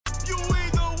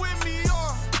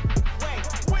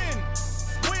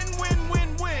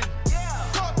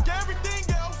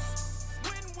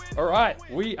All right,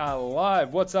 we are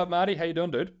live. What's up, Marty? How you doing,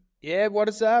 dude? Yeah, what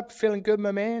is up? Feeling good,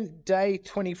 my man. Day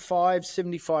 25,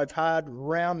 75 hard,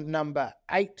 round number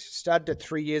 8. Started it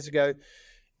 3 years ago.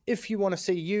 If you want to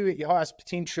see you at your highest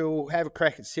potential, have a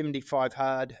crack at 75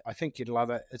 hard. I think you'd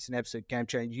love it. It's an absolute game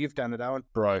changer. You've done it, Owen.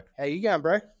 Bro. How you going,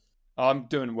 bro? I'm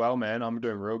doing well, man. I'm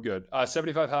doing real good.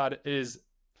 75 hard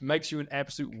makes you an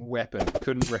absolute weapon.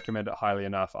 Couldn't recommend it highly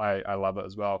enough. I love it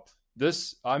as well.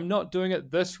 I'm not doing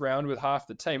it this round with half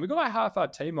the team. We've got like half our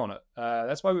team on it.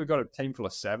 That's why we've got a team full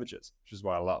of savages, which is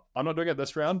what I love. I'm not doing it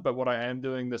this round, but what I am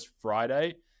doing this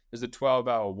Friday is a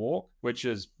 12-hour walk, which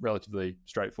is relatively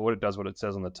straightforward. It does what it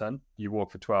says on the tin. You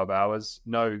walk for 12 hours,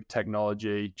 no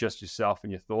technology, just yourself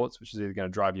and your thoughts, which is either going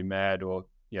to drive you mad or,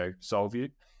 solve you.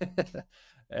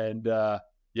 And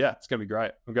yeah, it's going to be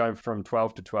great. I'm going from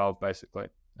 12 to 12, basically.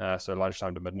 So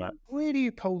lunchtime to midnight. Where do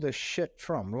you pull this shit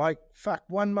from? Like, fuck,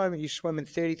 one moment you're swimming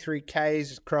 33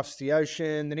 Ks across the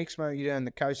ocean, the next moment you're doing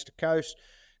the coast to coast,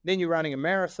 then you're running a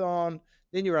marathon,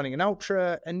 then you're running an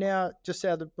ultra, and now, just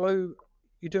out of the blue,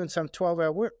 you're doing some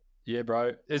 12-hour work. Yeah,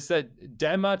 bro. It's that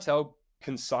Dan Martell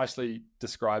concisely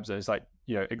describes it. It's like,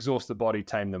 exhaust the body,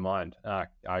 tame the mind. I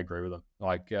agree with him.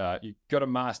 Like, you got to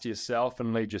master yourself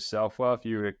and lead yourself well if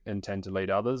you intend to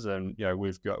lead others. And,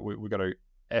 we've got a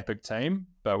epic team,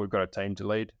 but we've got a team to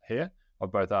lead here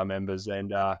of both our members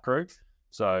and our crew.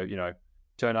 So,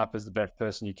 turn up as the best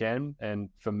person you can. And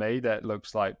for me, that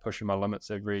looks like pushing my limits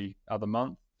every other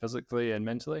month, physically and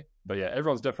mentally. But yeah,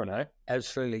 everyone's different, eh?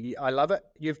 Absolutely. I love it.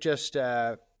 You've just,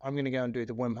 I'm going to go and do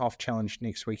the Wim Hof challenge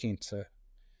next weekend. So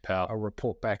I'll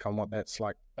report back on what that's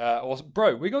like. Awesome.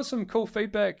 Bro, we got some cool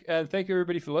feedback, and thank you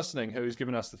everybody for listening who's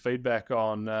given us the feedback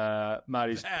on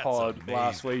Marty's pod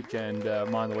last week and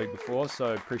mine the week before.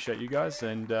 So appreciate you guys,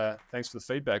 and thanks for the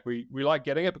feedback. We like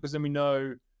getting it because then we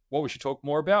know what we should talk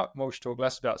more about and what we should talk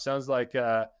less about. Sounds like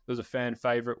there's a fan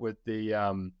favorite with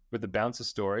the bouncer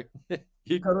story.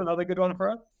 You got another good one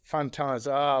for us? Fun times.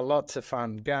 Oh, lots of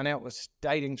fun. Going out with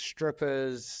dating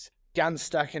strippers, guns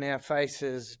stuck in our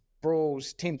faces,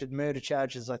 brawls, attempted murder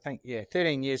charges. I think,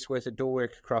 13 years worth of door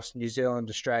work across New Zealand,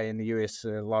 Australia, and the US.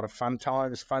 A lot of fun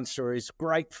times, fun stories,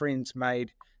 great friends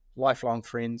made, lifelong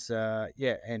friends. And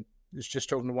I was just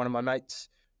talking to one of my mates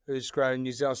who's grown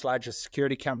New Zealand's largest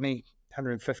security company,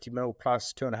 150 mil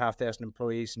plus, 2,500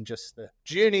 employees, and just the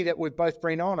journey that we've both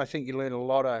been on. I think you learn a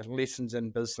lot of lessons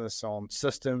in business on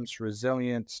systems,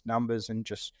 resilience, numbers, and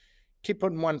just keep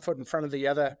putting one foot in front of the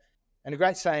other. And a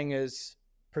great saying is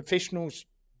professionals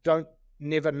don't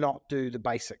never not do the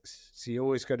basics. So you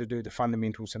always got to do the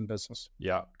fundamentals in business.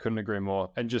 Yeah, couldn't agree more.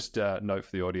 And just note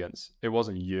for the audience, it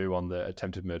wasn't you on the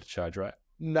attempted murder charge, right?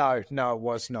 No, it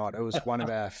was not. It was one of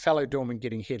our fellow doormen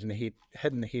getting hit in the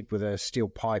head with a steel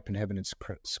pipe and having his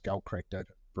skull cracked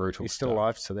open. Brutal. He's still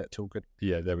alive, so that's all good.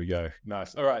 Yeah, there we go.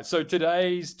 Nice. All right. So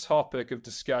today's topic of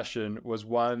discussion was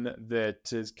one that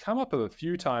has come up a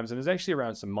few times and is actually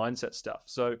around some mindset stuff.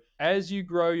 So as you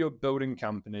grow your building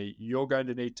company, you're going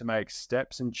to need to make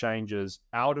steps and changes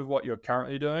out of what you're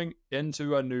currently doing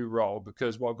into a new role,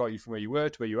 because what got you from where you were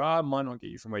to where you are might not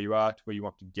get you from where you are to where you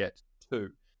want to get to.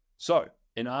 So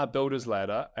in our builder's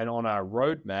ladder and on our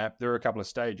roadmap, there are a couple of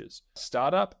stages: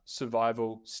 startup,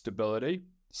 survival, stability,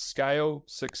 scale,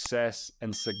 success,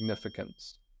 and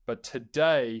significance. But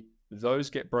today, those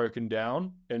get broken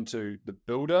down into the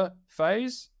builder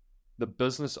phase, the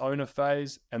business owner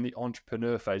phase, and the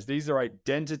entrepreneur phase. These are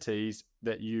identities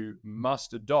that you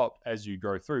must adopt as you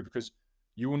grow through, because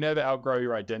you will never outgrow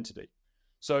your identity.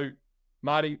 So,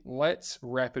 Marty, let's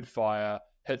rapid fire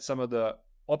hit some of the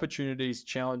opportunities,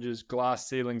 challenges, glass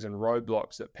ceilings, and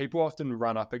roadblocks that people often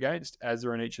run up against as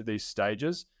they're in each of these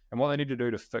stages, and what they need to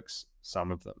do to fix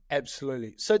some of them.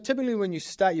 Absolutely. So typically when you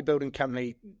start your building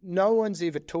company, no one's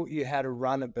ever taught you how to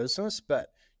run a business, but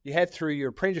you have, through your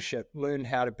apprenticeship, learned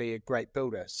how to be a great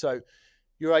builder. So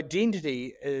your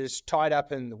identity is tied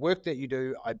up in the work that you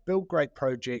do. I build great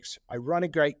projects, I run a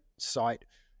great site,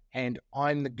 and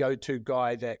I'm the go-to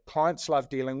guy that clients love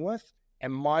dealing with.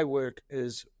 And my work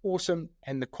is awesome,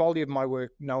 and the quality of my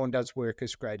work, no one does work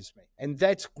as great as me. And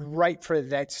that's great for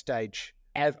that stage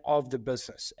of the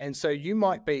business. And so you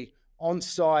might be on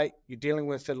site, you're dealing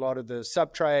with a lot of the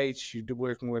sub-trades, you're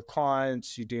working with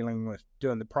clients, you're dealing with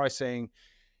doing the pricing,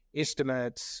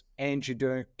 estimates, and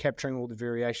you're capturing all the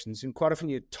variations. And quite often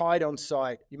you're tied on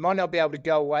site. You might not be able to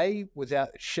go away without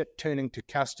shit turning to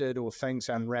custard or things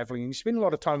unraveling. And you spend a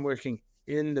lot of time working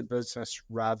in the business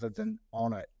rather than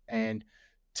on it. And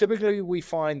typically we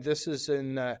find this is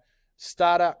in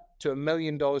startup to $1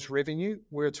 million revenue,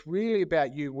 where it's really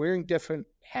about you wearing different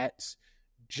hats,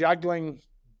 juggling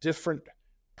different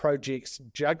projects,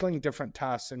 juggling different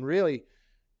tasks, and really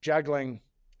juggling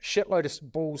shitload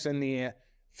of balls in the air,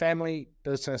 family,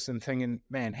 business, and thinking,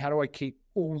 man, how do I keep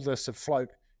all this afloat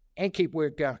and keep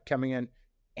work coming in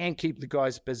and keep the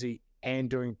guys busy and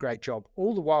doing a great job,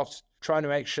 all the whilst trying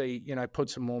to actually, put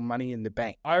some more money in the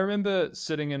bank. I remember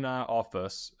sitting in our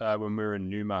office when we were in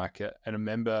Newmarket, and a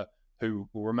member who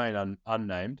will remain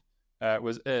unnamed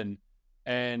was in,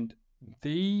 and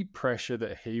the pressure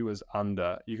that he was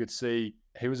under, you could see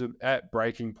he was at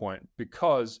breaking point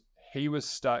because he was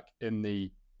stuck in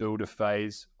the builder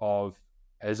phase of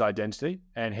his identity,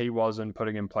 and he wasn't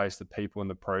putting in place the people and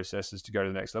the processes to go to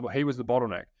the next level. He was the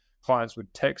bottleneck. Clients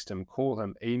would text him, call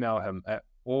him, email him at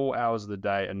all hours of the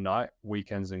day and night,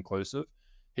 weekends inclusive.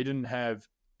 He didn't have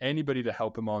anybody to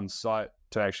help him on site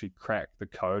to actually crack the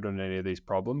code on any of these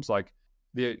problems. Like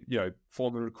the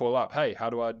foreman would call up, hey,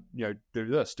 how do I do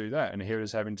this, do that, and he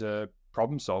was having to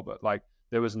problem solve it. Like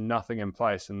there was nothing in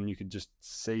place, and you could just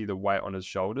see the weight on his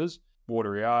shoulders,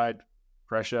 watery eyed,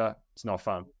 pressure. It's not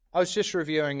fun. I was just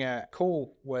reviewing a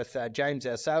call with James,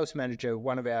 our sales manager.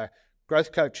 One of our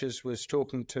growth coaches was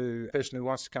talking to a person who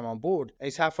wants to come on board.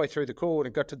 He's halfway through the call and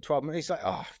it got to the 12 minutes. He's like,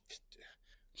 oh,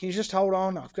 can you just hold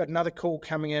on? I've got another call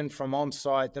coming in from on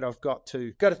site that I've got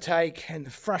to take. And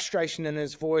the frustration in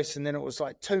his voice. And then it was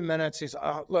like 2 minutes. He's like,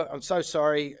 oh, look, I'm so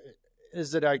sorry.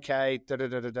 Is it okay?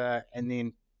 And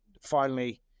then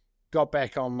finally got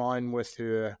back online with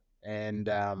her. And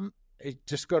it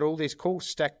just got all these calls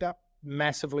stacked up,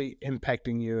 massively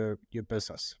impacting your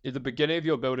business. At the beginning of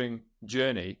your building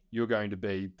journey, you're going to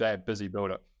be that busy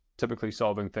builder, typically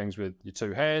solving things with your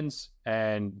two hands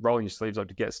and rolling your sleeves up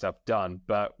to get stuff done.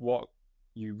 But what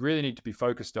you really need to be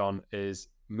focused on is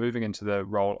moving into the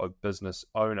role of business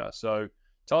owner. So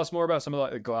tell us more about some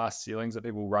of the glass ceilings that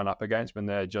people run up against when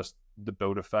they're just the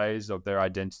builder phase of their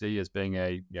identity as being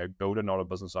a builder, not a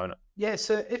business owner. Yeah,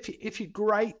 so if you're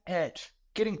great at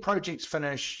getting projects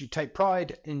finished, you take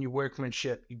pride in your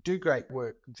workmanship, you do great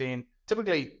work, then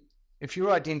typically if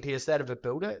your identity is that of a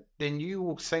builder, then you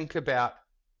will think about,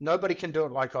 nobody can do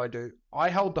it like I do. I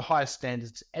hold the highest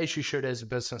standards, as you should as a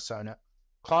business owner.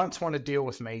 Clients want to deal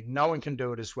with me. No one can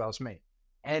do it as well as me.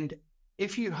 And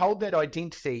if you hold that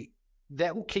identity,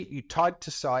 that will keep you tied to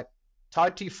site,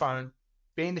 tied to your phone,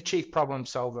 being the chief problem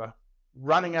solver,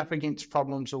 running up against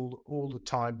problems all the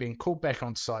time, being called back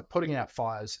on site, putting out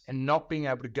fires, and not being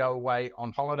able to go away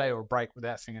on holiday or break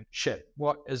without thinking, shit,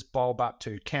 what is Bob up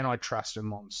to? Can I trust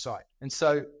him on site? And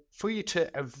so for you to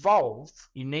evolve,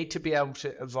 you need to be able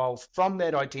to evolve from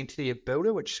that identity of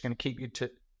builder, which is going to keep you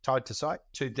tied to site,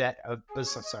 to that of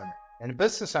business owner. And a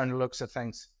business owner looks at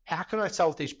things, how can I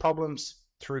solve these problems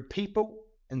through people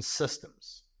and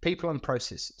systems, people and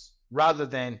processes, rather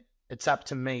than it's up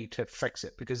to me to fix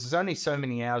it, because there's only so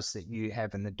many hours that you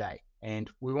have in the day. And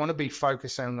we want to be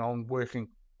focusing on working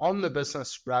on the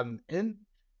business rather than in,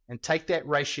 and take that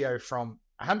ratio from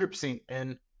 100%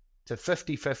 in to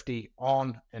 50-50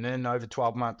 on and in over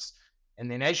 12 months. And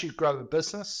then as you grow the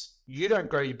business, you don't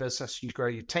grow your business, you grow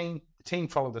your team, the team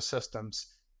follow the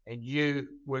systems, and you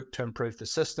work to improve the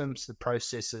systems, the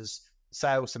processes,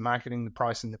 sales, the marketing, the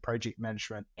pricing, the project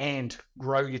management, and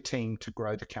grow your team to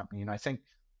grow the company. And I think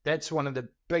that's one of the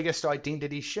biggest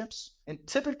identity shifts. And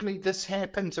typically this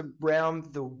happens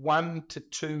around the $1 to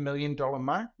 $2 million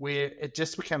mark, where it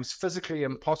just becomes physically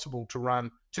impossible to run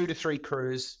 2 to 3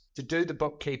 crews, to do the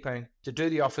bookkeeping, to do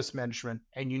the office management.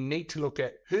 And you need to look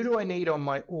at, who do I need on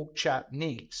my org chart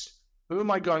needs? Who am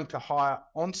I going to hire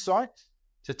on site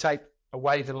to take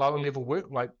away the lower level work,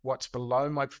 like what's below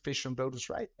my professional builder's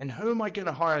rate? And who am I going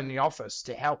to hire in the office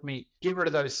to help me get rid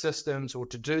of those systems, or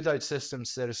to do those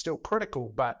systems that are still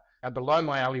critical but are below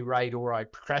my hourly rate, or I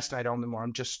procrastinate on them, or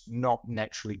I'm just not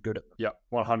naturally good at them? Yeah,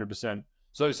 100%.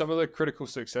 So some of the critical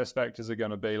success factors are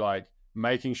going to be like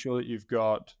making sure that you've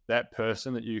got that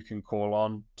person that you can call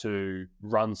on to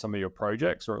run some of your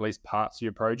projects, or at least parts of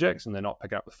your projects, and they're not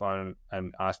picking up the phone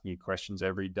and asking you questions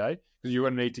every day, because you're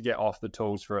going to need to get off the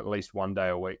tools for at least 1 day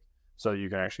a week so that you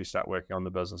can actually start working on the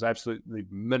business. Absolutely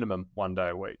minimum 1 day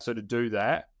a week. So to do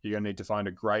that, you're going to need to find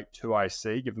a great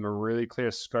 2IC, give them a really clear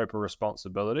scope of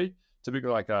responsibility,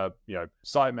 typically like a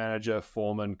site manager,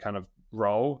 foreman kind of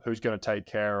role, who's going to take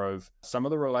care of some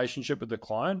of the relationship with the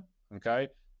client, okay?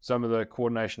 Some of the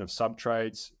coordination of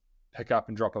sub-trades, pick up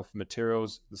and drop off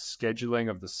materials, the scheduling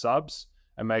of the subs,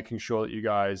 and making sure that you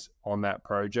guys on that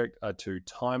project are to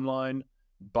timeline,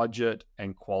 budget,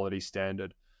 and quality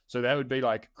standard. So that would be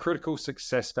like critical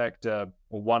success factor,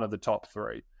 or one of the top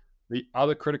 3. The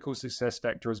other critical success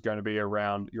factor is going to be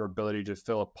around your ability to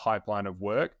fill a pipeline of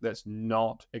work that's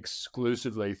not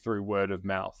exclusively through word of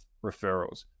mouth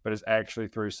referrals, but is actually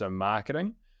through some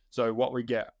marketing. So what we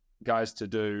get guys to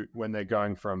do when they're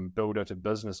going from builder to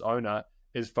business owner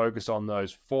is focus on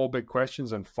those 4 big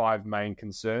questions and 5 main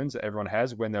concerns that everyone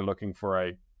has when they're looking for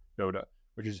a builder,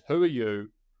 which is who are you,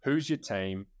 who's your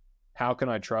team, how can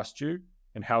I trust you,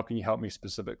 and how can you help me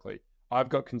specifically? I've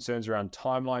got concerns around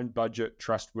timeline, budget,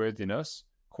 trustworthiness,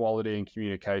 quality, and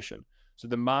communication. So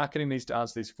the marketing needs to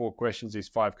answer these 4 questions, these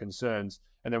 5 concerns.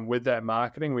 And then with that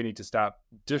marketing, we need to start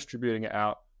distributing it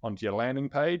out onto your landing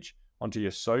page, onto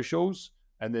your socials,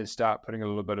 and then start putting a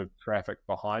little bit of traffic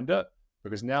behind it.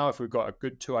 Because now if we've got a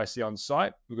good 2IC on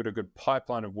site, we've got a good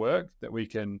pipeline of work that we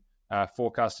can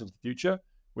forecast into the future.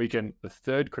 We can, the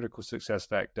third critical success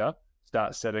factor,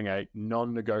 start setting a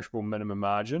non-negotiable minimum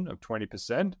margin of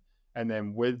 20%. And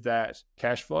then with that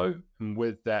cash flow and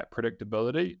with that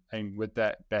predictability and with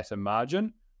that better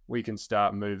margin, we can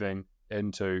start moving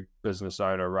into business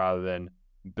owner rather than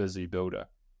busy builder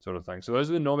sort of thing. So those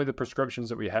are normally the prescriptions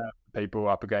that we have people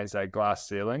up against that glass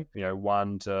ceiling,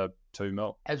 1 to 2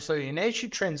 mil. Absolutely. And as you're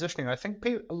transitioning, I think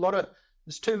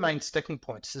there's 2 main sticking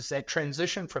points. There's that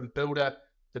transition from builder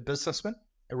to businessman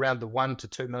around the $1 to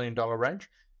 $2 million range.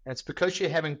 And it's because you're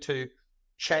having to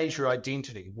change your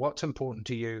identity. What's important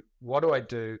to you? What do I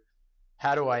do?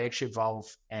 How do I actually evolve?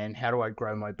 And how do I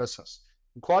grow my business?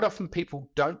 And quite often people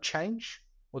don't change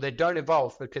or they don't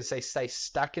evolve because they stay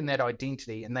stuck in that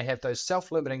identity and they have those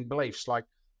self-limiting beliefs like,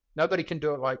 nobody can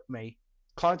do it like me.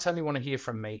 Clients only want to hear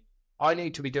from me. I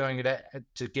need to be doing it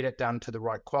to get it done to the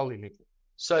right quality level.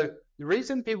 So the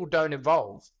reason people don't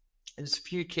evolve is a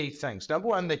few key things. Number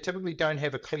one, they typically don't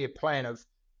have a clear plan of,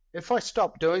 if I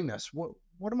stop doing this,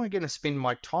 what am I going to spend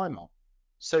my time on?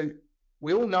 So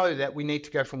we all know that we need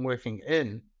to go from working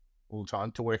in all the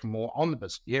time to working more on the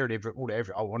business. Yeah,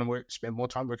 I want to spend more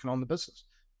time working on the business.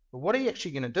 But what are you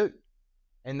actually going to do?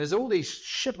 And there's all these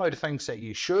shitload of things that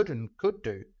you should and could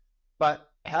do. But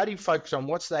how do you focus on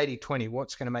what's the 80-20?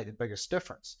 What's going to make the biggest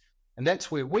difference? And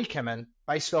that's where we come in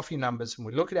based off your numbers. And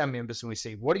we look at our members and we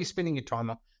see, what are you spending your time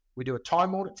on? We do a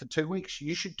time audit for 2 weeks.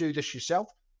 You should do this yourself.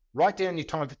 Write down your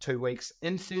time for 2 weeks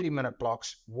in 30-minute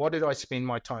blocks. What did I spend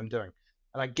my time doing?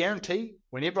 And I guarantee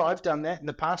whenever I've done that in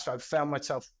the past, I've found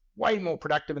myself way more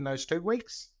productive in those 2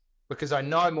 weeks because I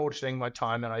know I'm auditing my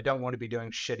time and I don't want to be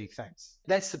doing shitty things.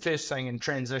 That's the first thing in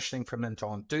transitioning from into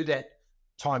on. Do that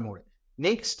time audit.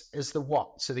 Next is the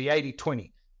what, so the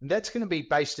 80-20. And that's going to be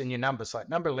based in your numbers, like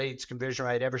number of leads, conversion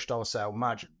rate, average dollar sale,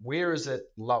 margin. Where is it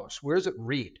lowest? Where is it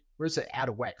red? Where is it out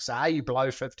of whack? So are you below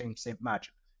 15%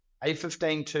 margin? Are you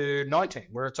 15 to 19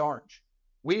 where it's orange?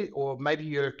 Or maybe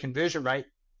your conversion rate,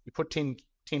 you put 10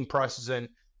 prices in,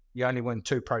 you only win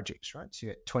 2 projects, right? So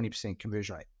you get 20%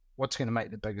 conversion rate. What's going to make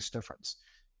the biggest difference?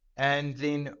 And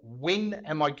then when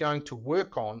am I going to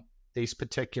work on these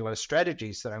particular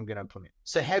strategies that I'm going to implement?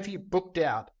 So have you booked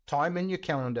out time in your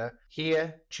calendar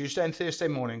here, Tuesday and Thursday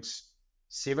mornings,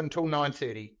 7 till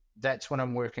 9:30? That's when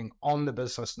I'm working on the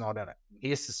business, not in it.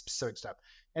 Here's the specific stuff.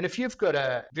 And if you've got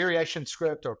a variation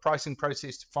script or a pricing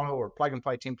process to follow or a plug and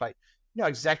play template, you know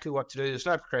exactly what to do. There's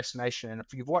no procrastination. And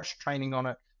if you've watched training on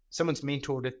it, someone's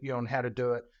mentored you on how to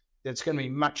do it, then it's going to be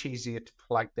much easier to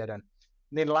plug that in. And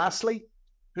then lastly,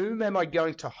 whom am I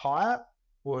going to hire,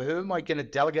 or who am I going to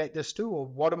delegate this to, or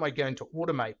what am I going to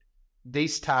automate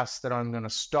these tasks that I'm going to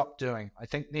stop doing? I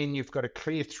think then you've got a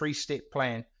clear 3-step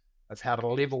plan of how to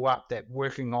level up that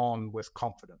working on with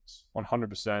confidence.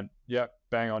 100%. Yeah,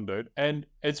 bang on, dude. And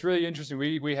it's really interesting.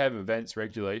 We have events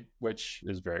regularly, which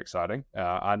is very exciting.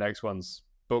 Our next one's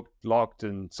booked, locked,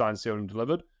 and signed, sealed, and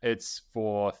delivered. It's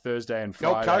for Thursday and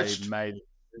Friday, May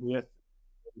 30th,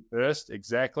 31st,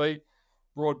 exactly.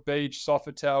 Broad Beach,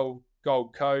 Sofitel,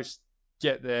 Gold Coast.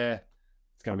 Get there.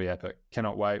 It's going to be epic.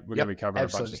 Cannot wait. We're going to be covering a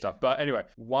bunch of stuff. But anyway,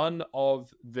 one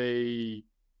of the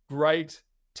great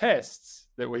tests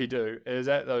that we do is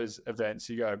at those events,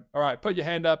 you go, all right, put your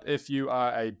hand up if you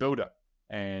are a builder.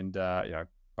 And, a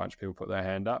bunch of people put their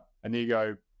hand up. And then you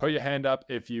go, put your hand up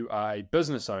if you are a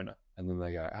business owner. And then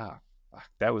they go, fuck,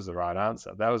 that was the right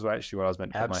answer. That was actually what I was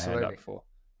meant to put my hand up for,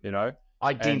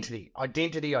 Identity.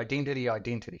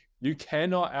 You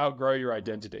cannot outgrow your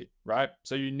identity, right?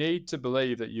 So you need to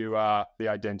believe that you are the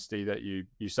identity that you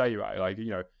say you are. Like,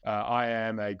 I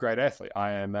am a great athlete.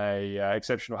 I am a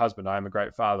exceptional husband. I am a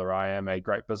great father. I am a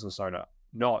great business owner.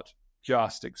 Not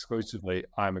just exclusively,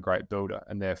 I'm a great builder.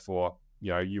 And therefore,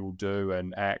 you will do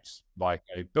and act like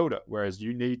a builder. Whereas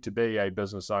you need to be a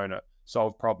business owner,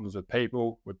 solve problems with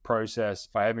people, with process,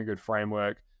 by having a good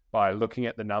framework, by looking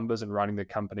at the numbers and running the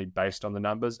company based on the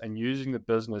numbers and using the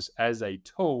business as a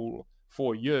tool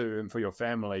for you and for your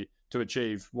family to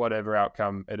achieve whatever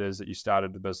outcome it is that you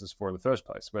started the business for in the first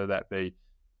place, whether that be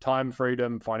time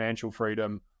freedom, financial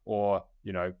freedom, or,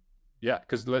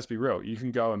 because let's be real, you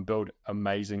can go and build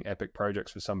amazing epic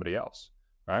projects for somebody else,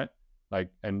 right?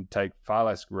 and take far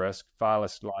less risk, far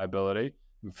less liability,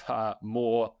 and far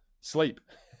more sleep.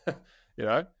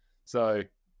 So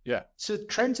yeah. So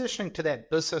transitioning to that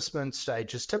businessman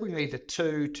stage is typically the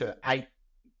 2 to 8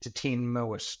 to 10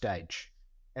 mil stage.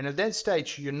 And at that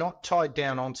stage, you're not tied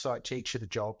down on site to each of the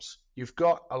jobs. You've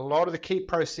got a lot of the key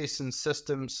process and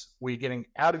systems where you're getting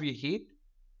out of your head,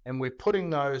 and we're putting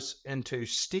those into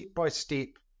step-by-step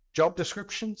job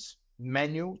descriptions,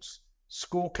 manuals,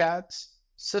 scorecards,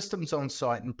 systems on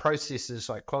site, and processes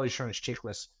like quality assurance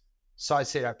checklists, site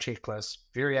setup checklists,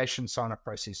 variation sign-up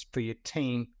process for your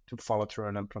team to follow through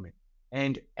and implement.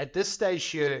 And at this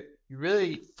stage, you're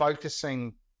really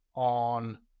focusing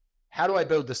on how do I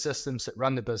build the systems that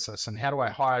run the business, and how do I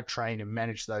hire, train, and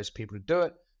manage those people to do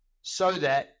it so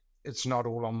that it's not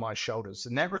all on my shoulders.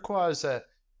 And that requires a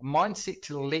mindset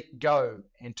to let go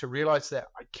and to realize that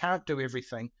I can't do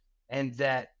everything, and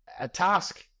that a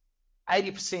task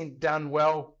 80% done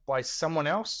well by someone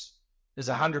else is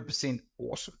 100%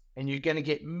 awesome. And you're going to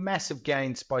get massive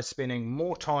gains by spending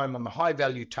more time on the high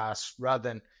value tasks rather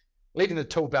than leaving the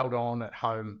tool belt on at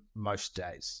home most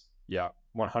days. Yeah,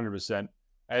 100%.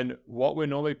 And what we're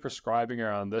normally prescribing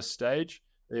around this stage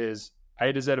is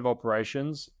A to Z of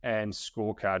operations and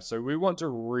scorecards. So we want to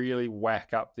really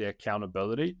whack up the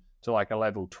accountability to like a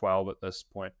level 12 at this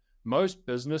point. Most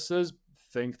businesses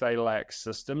think they lack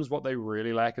systems. What they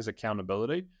really lack is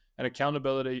accountability. And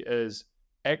accountability is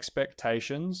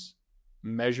expectations,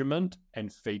 measurement,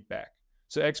 and feedback.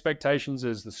 So expectations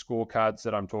is the scorecards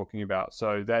that I'm talking about.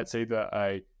 So that's either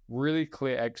a really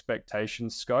clear expectation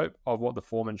scope of what the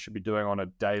foreman should be doing on a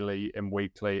daily and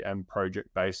weekly and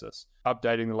project basis,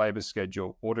 updating the labor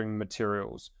schedule, ordering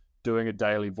materials, doing a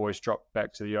daily voice drop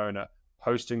back to the owner,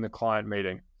 hosting the client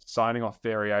meeting, signing off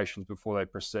variations before they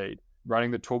proceed,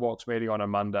 running the toolbox meeting on a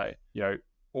Monday.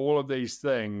 All of these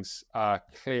things are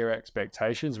clear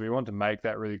expectations. We want to make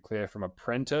that really clear from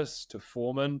apprentice to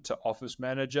foreman to office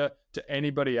manager to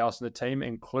anybody else in the team,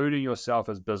 including yourself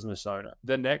as business owner.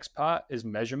 The next part is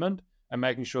measurement and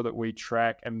making sure that we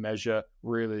track and measure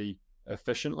really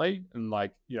efficiently. And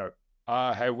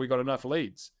have we got enough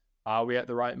leads? Are we at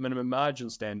the right minimum margin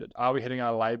standard? Are we hitting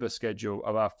our labor schedule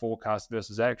of our forecast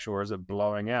versus actual, or is it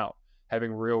blowing out?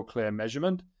 Having real clear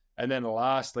measurement. And then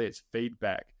lastly, it's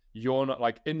feedback. You're not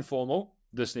like informal,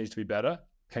 this needs to be better.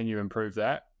 Can you improve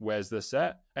that? Where's this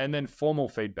at? And then formal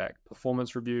feedback,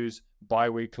 performance reviews,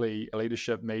 bi-weekly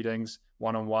leadership meetings,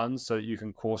 one-on-ones, so that you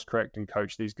can course correct and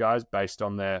coach these guys based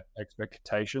on their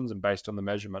expectations and based on the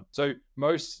measurement. So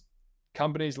most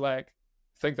companies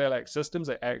think they lack systems,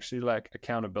 they actually lack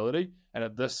accountability. And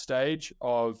at this stage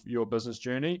of your business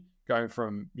journey, going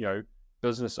from,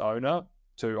 business owner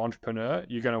to entrepreneur,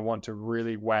 you're going to want to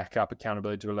really whack up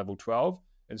accountability to a level 12.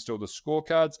 Install the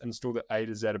scorecards, install the A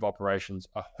to Z of operations,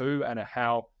 a who and a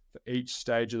how for each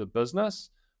stage of the business,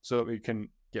 so that we can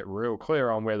get real clear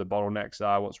on where the bottlenecks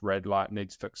are, what's red light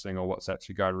needs fixing, or what's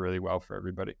actually going really well for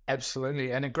everybody.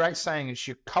 Absolutely. And a great saying is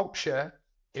your culture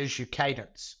is your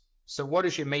cadence. So what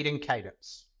is your meeting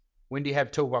cadence? When do you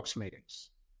have toolbox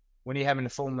meetings? When are you having a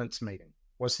full month's meeting?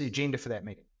 What's the agenda for that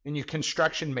meeting? In your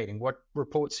construction meeting, what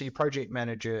reports your project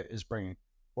manager is bringing?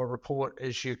 What report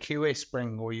is your QS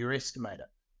bringing, or your estimator?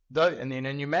 And then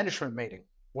in your management meeting,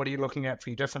 what are you looking at for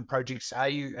your different projects? Are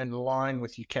you in line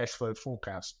with your cash flow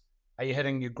forecast? Are you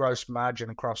hitting your gross margin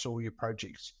across all your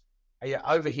projects? Are your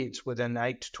overheads within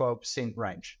 8 to 12%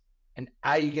 range? And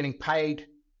are you getting paid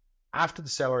after the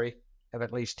salary of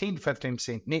at least 10 to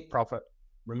 15% net profit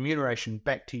remuneration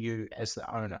back to you as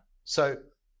the owner? So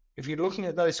if you're looking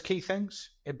at those key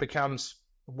things, it becomes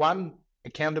one,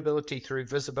 accountability through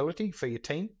visibility for your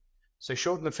team. So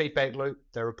shorten the feedback loop,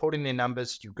 they're reporting their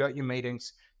numbers, you've got your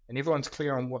meetings, and everyone's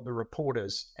clear on what the report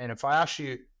is. And if I ask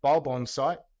you, Bob on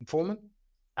site, foreman,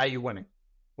 are you winning?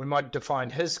 We might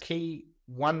define his key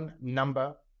one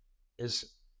number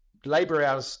is labor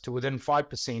hours to within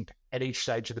 5% at each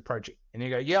stage of the project. And you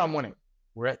go, yeah, I'm winning.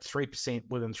 We're at 3%,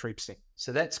 within 3%.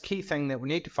 So that's key thing that we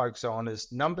need to focus on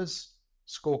is numbers,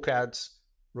 scorecards,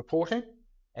 reporting,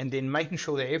 and then making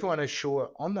sure that everyone is sure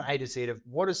on the A to Z of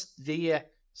what is their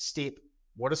step,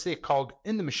 what is their cog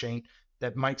in the machine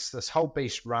that makes this whole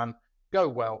beast run, go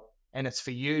well. And it's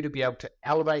for you to be able to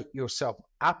elevate yourself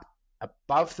up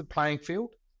above the playing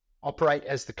field, operate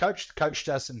as the coach. The coach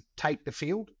doesn't take the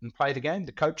field and play the game.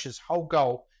 The coach's whole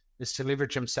goal is to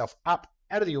leverage himself up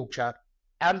out of the org chart,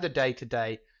 out of the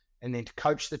day-to-day, and then to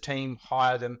coach the team,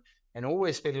 hire them, and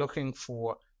always be looking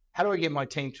for, how do I get my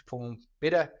team to perform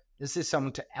better? Is there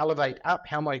someone to elevate up?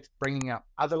 How am I bringing up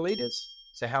other leaders?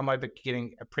 So how am I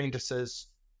getting apprentices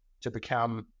to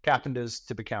become carpenters,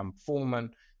 to become foremen,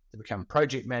 to become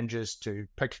project managers, to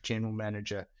pick a general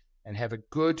manager, and have a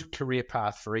good career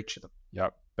path for each of them.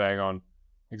 Yep, bang on.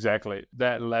 Exactly.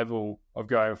 That level of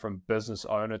going from business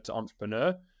owner to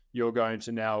entrepreneur, you're going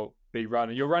to now be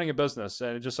running a business,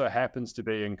 and it just so happens to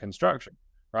be in construction,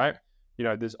 right?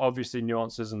 There's obviously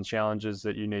nuances and challenges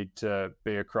that you need to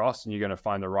be across, and you're going to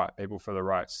find the right people for the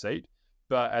right seat.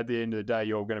 But at the end of the day,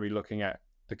 you're going to be looking at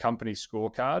the company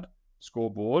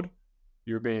scoreboard.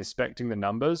 You'll be inspecting the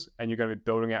numbers, and you're going to be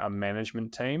building out a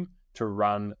management team to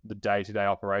run the day-to-day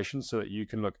operations so that you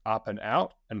can look up and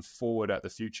out and forward at the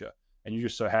future. And you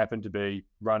just so happen to be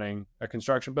running a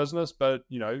construction business, but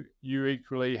you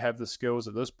equally have the skills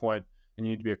at this point, and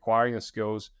you need to be acquiring the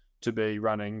skills to be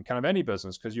running kind of any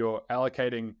business, because you're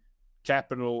allocating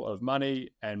capital of money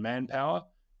and manpower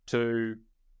to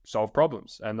solve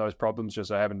problems. And those problems just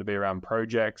so happen to be around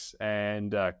projects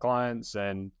and clients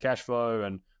and cash flow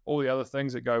and all the other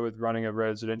things that go with running a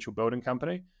residential building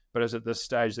company. But it's at this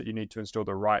stage that you need to install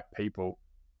the right people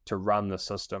to run the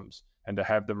systems, and to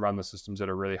have them run the systems at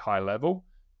a really high level,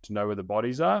 to know where the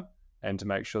bodies are, and to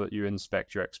make sure that you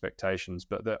inspect your expectations.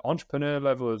 But the entrepreneur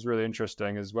level is really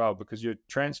interesting as well, because you're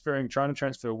trying to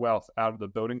transfer wealth out of the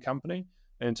building company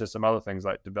into some other things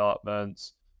like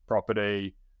developments,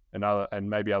 property, and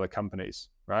maybe other companies,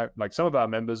 right? Like some of our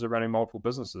members are running multiple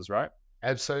businesses, right?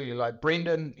 Absolutely. Like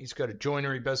Brendan, he's got a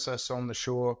joinery business on the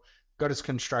shore, got his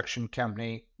construction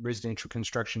company, residential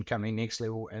construction company, Next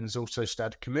Level, and has also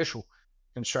started a commercial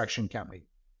construction company.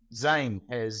 Zane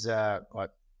has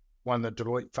won the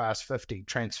Deloitte Fast 50,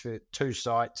 transferred 2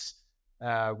 sites,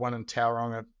 one in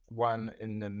Tauranga, one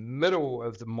in the middle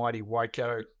of the mighty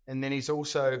Waikato. And then he's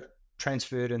also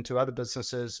transferred into other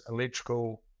businesses,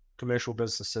 electrical, commercial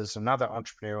businesses, and other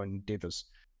entrepreneurial endeavors.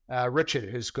 Richard,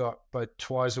 who's got both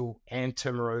Twizel and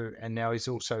Timaru, and now he's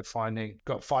also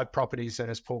got 5 properties in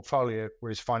his portfolio where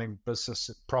he's finding business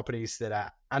properties that are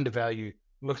undervalued,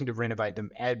 looking to renovate them,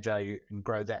 add value, and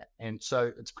grow that. And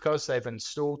so it's because they've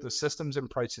installed the systems and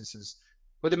processes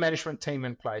with a management team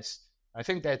in place. I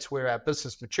think that's where our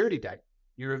business maturity date,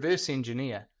 you reverse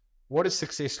engineer, what does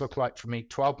success look like for me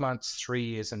 12 months, 3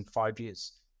 years, and 5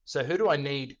 years? So who do I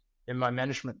need in my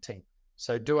management team?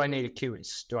 So do I need a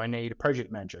QS? Do I need a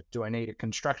project manager? Do I need a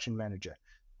construction manager,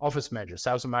 office manager,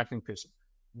 sales and marketing person?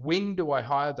 When do I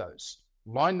hire those?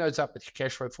 Line those up with your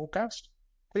cash flow forecast,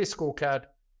 clear scorecard,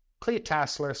 clear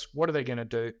task list. What are they going to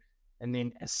do? And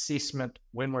then assessment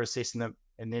when we're assessing them,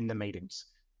 and then the meetings.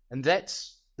 And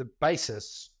that's the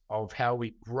basis of how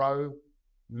we grow,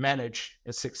 manage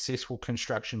a successful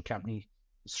construction company.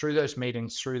 It's through those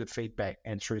meetings, through the feedback,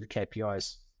 and through the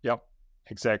KPIs. Yep,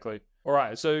 exactly. All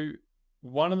right. So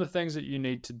one of the things that you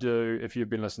need to do, if you've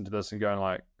been listening to this and going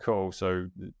like, cool, so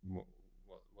what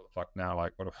the fuck now?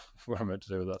 Like, what am I meant to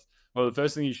do with this? Well, the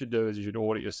first thing you should do is you should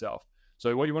audit yourself.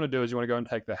 So what you want to do is you want to go and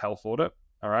take the health audit.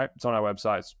 All right. It's on our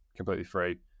website. It's completely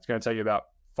free. It's going to take you about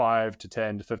 5 to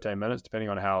 10 to 15 minutes, depending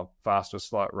on how fast or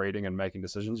slow at reading and making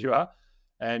decisions you are.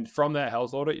 And from that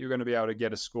health audit, you're going to be able to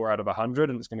get a score out of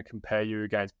 100, and it's going to compare you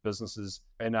against businesses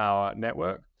in our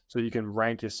network. So you can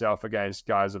rank yourself against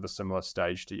guys of a similar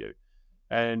stage to you.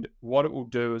 And what it will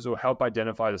do is it will help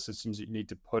identify the systems that you need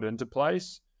to put into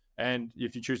place. And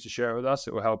if you choose to share it with us,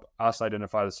 it will help us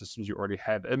identify the systems you already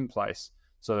have in place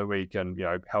so that we can,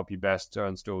 help you best to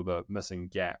install the missing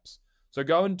gaps. So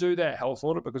go and do that health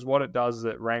audit, because what it does is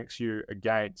it ranks you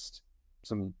against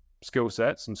some skill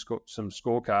sets and some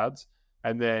scorecards,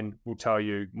 and then we'll tell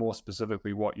you more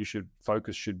specifically what you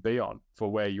should be on for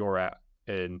where you're at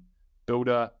in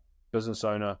builder, business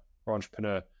owner, or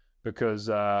entrepreneur. Because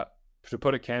to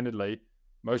put it candidly,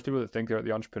 most people that think they're at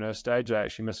the entrepreneur stage are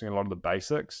actually missing a lot of the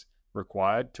basics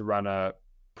required to run a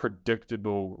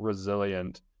predictable,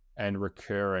 resilient, and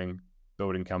recurring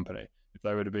building company. If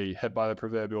they were to be hit by the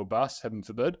proverbial bus, heaven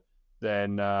forbid,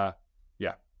 then they're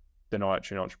not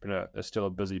actually an entrepreneur. They're still a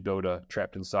busy builder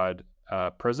trapped inside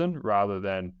prison, rather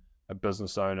than a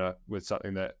business owner with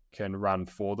something that can run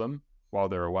for them while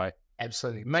they're away.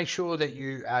 Absolutely. Make sure that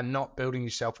you are not building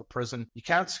yourself a prison. You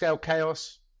can't scale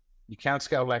chaos. You can't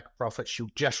scale lack of profits. You'll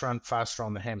just run faster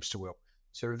on the hamster wheel.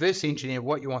 So reverse engineer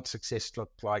what you want success to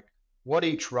look like, what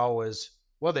each role is,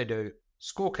 what they do,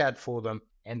 scorecard for them,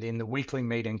 and then the weekly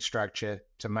meeting structure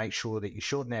to make sure that you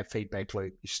shorten that feedback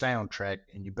loop, you stay on track,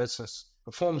 and your business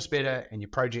performs better, and your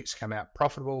projects come out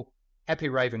profitable, happy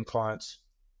raving clients,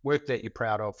 work that you're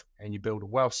proud of, and you build a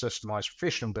well-systemized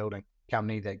professional building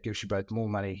company that gives you both more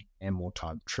money and more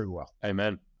time. True wealth.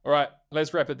 Amen. All right,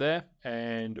 let's wrap it there,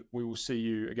 and we will see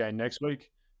you again next week.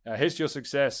 Here's to your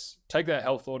success. Take that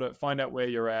health audit, find out where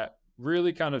you're at.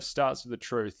 Really kind of starts with the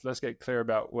truth. Let's get clear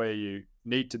about where you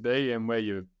need to be and where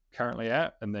you're currently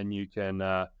at, and then you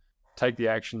can take the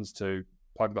actions to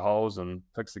plug the holes and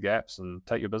fix the gaps and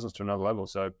take your business to another level.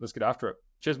 So let's get after it.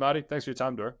 Cheers, Marty. Thanks for your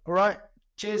time, Dora. All right.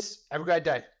 Cheers. Have a great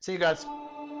day. See you guys.